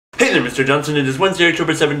Hey there, Mr. Johnson. It is Wednesday,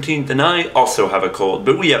 October 17th, and I also have a cold.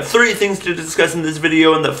 But we have 3 things to discuss in this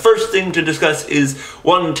video, and the first thing to discuss is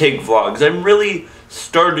one-take vlogs. I'm really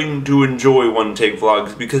starting to enjoy one-take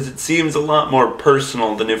vlogs because it seems a lot more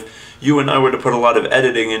personal than if you and I were to put a lot of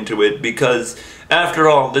editing into it, because after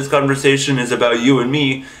all, this conversation is about you and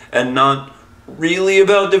me, and not really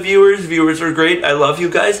about the viewers. Viewers are great, I love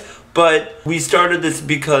you guys, but we started this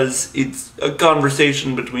because it's a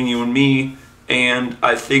conversation between you and me, and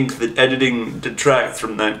I think that editing detracts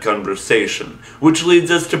from that conversation. Which leads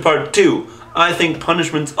us to part 2. I think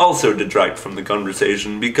punishments also detract from the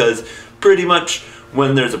conversation, because pretty much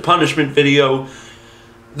when there's a punishment video,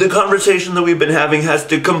 the conversation that we've been having has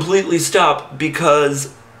to completely stop,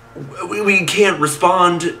 because we can't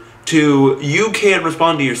respond to, you can't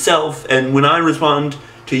respond to yourself, and when I respond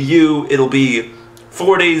to you, it'll be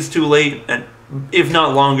 4 days too late, and if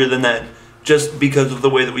not longer than that, just because of the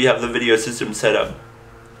way that we have the video system set up.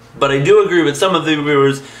 But I do agree with some of the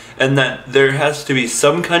viewers and that there has to be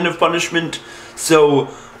some kind of punishment. So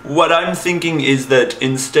what I'm thinking is that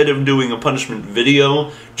instead of doing a punishment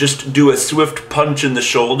video, just do a swift punch in the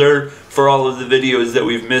shoulder for all of the videos that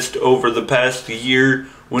we've missed over the past year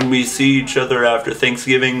when we see each other after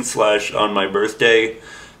Thanksgiving / on my birthday,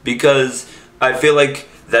 because I feel like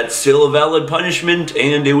that's still a valid punishment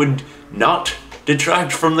and it would not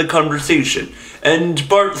detract from the conversation. And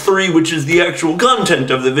part 3, which is the actual content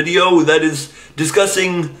of the video, that is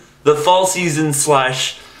discussing the fall season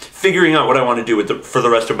 / figuring out what I want to do for the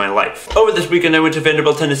rest of my life. Over this weekend I went to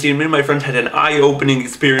Vanderbilt, Tennessee, and me and my friend had an eye-opening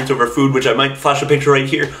experience over food, which I might flash a picture right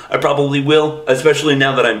here. I probably will, especially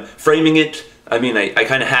now that I'm framing it. I mean, I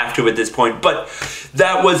kind of have to at this point, but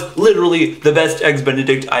that was literally the best Eggs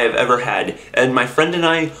Benedict I have ever had. And my friend and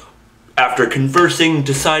I, after conversing,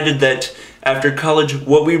 decided that after college,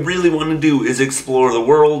 what we really want to do is explore the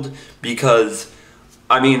world, because,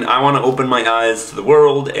 I mean, I want to open my eyes to the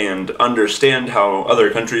world and understand how other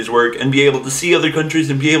countries work and be able to see other countries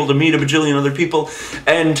and be able to meet a bajillion other people,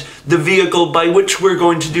 and the vehicle by which we're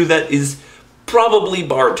going to do that is probably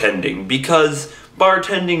bartending, because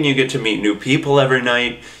bartending, you get to meet new people every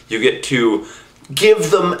night, you get to give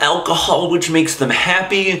them alcohol, which makes them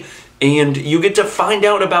happy, and you get to find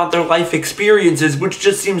out about their life experiences, which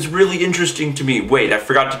just seems really interesting to me. Wait, I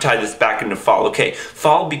forgot to tie this back into fall. Okay,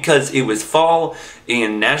 fall because it was fall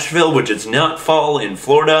in Nashville, which is not fall in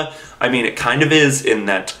Florida. I mean, it kind of is in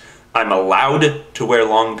that I'm allowed to wear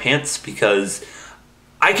long pants, because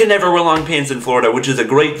I can never wear long pants in Florida, which is a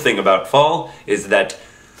great thing about fall, is that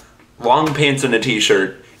long pants and a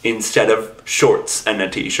t-shirt instead of shorts and a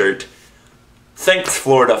t-shirt. Thanks,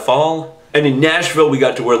 Florida fall. And in Nashville, we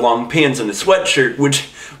got to wear long pants and a sweatshirt, which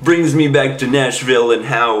brings me back to Nashville and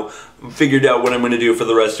how I figured out what I'm going to do for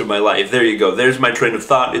the rest of my life. There you go. There's my train of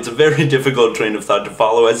thought. It's a very difficult train of thought to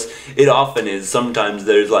follow, as it often is. Sometimes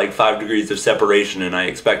there's like 5 degrees of separation, and I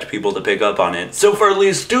expect people to pick up on it. So for at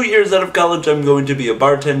least 2 years out of college, I'm going to be a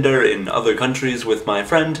bartender in other countries with my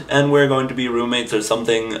friend, and we're going to be roommates or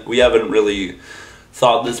something. We haven't really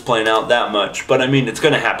thought this plan out that much, but I mean, it's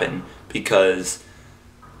going to happen, because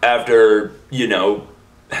after, you know,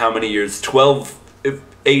 how many years, 12,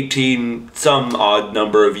 18, some odd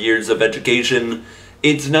number of years of education,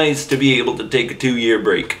 it's nice to be able to take a 2-year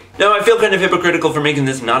break. Now, I feel kind of hypocritical for making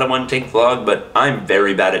this not a one-take vlog, but I'm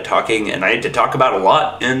very bad at talking, and I had to talk about a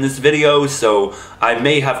lot in this video, so I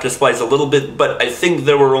may have to splice a little bit, but I think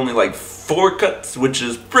there were only like 4 cuts, which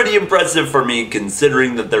is pretty impressive for me,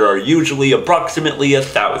 considering that there are usually approximately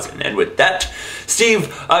 1,000. And with that,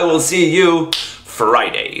 Steve, I will see you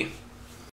Friday.